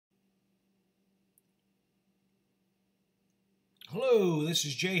Hello, this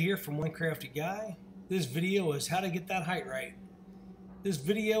is Jay here from One Crafty Guy. This video is how to get that height right. This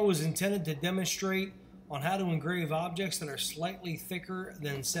video is intended to demonstrate on how to engrave objects that are slightly thicker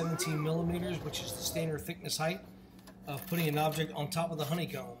than 17 millimeters, which is the standard thickness height of putting an object on top of the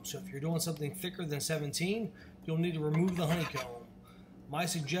honeycomb. So if you're doing something thicker than 17, you'll need to remove the honeycomb. My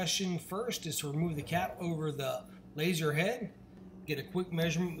suggestion first is to remove the cap over the laser head. Get a quick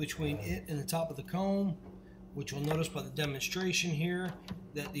measurement between it and the top of the comb, which you'll notice by the demonstration here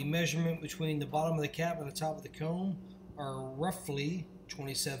that the measurement between the bottom of the cap and the top of the comb are roughly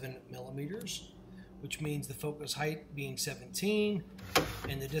 27 millimeters, which means the focus height being 17,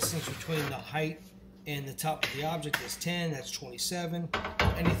 and the distance between the height and the top of the object is 10, that's 27.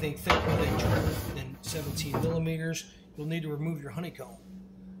 Anything thicker than 17 millimeters, you'll need to remove your honeycomb.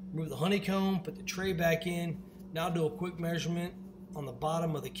 Remove the honeycomb, put the tray back in. Now do a quick measurement on the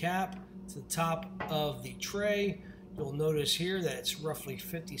bottom of the cap to the top of the tray. You'll notice here that it's roughly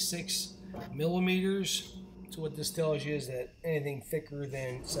 56 millimeters. So what this tells you is that anything thicker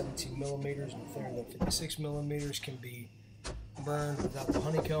than 17 millimeters and thicker than 56 millimeters can be burned without the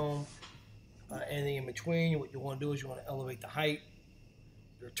honeycomb. Anything in between, what you want to do is you want to elevate the height.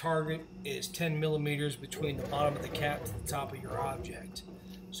 Your target is 10 millimeters between the bottom of the cap to the top of your object.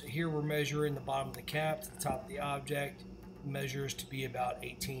 So here we're measuring the bottom of the cap to the top of the object. It measures to be about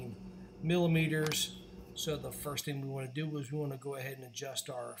 18 millimeters. So the first thing we want to do is we want to go ahead and adjust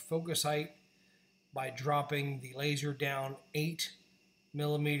our focus height by dropping the laser down 8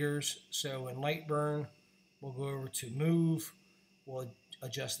 millimeters. So in light burn, we'll go over to move. We'll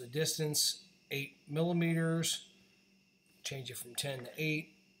adjust the distance 8 millimeters. Change it from 10 to 8.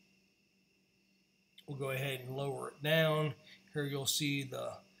 We'll go ahead and lower it down. Here you'll see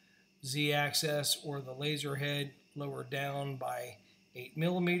the Z-axis or the laser head lowered down by 8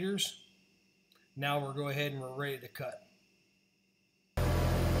 millimeters. Now we'll go ahead and we're ready to cut.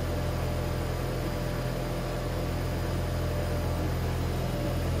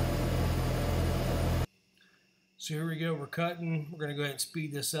 So here we go, we're cutting. We're going to go ahead and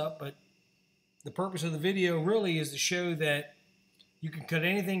speed this up, but the purpose of the video really is to show that you can cut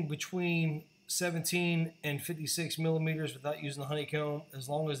anything between 17 and 56 millimeters without using the honeycomb, as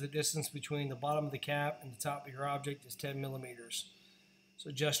long as the distance between the bottom of the cap and the top of your object is 10 millimeters. So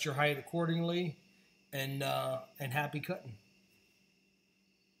adjust your height accordingly, and happy cutting.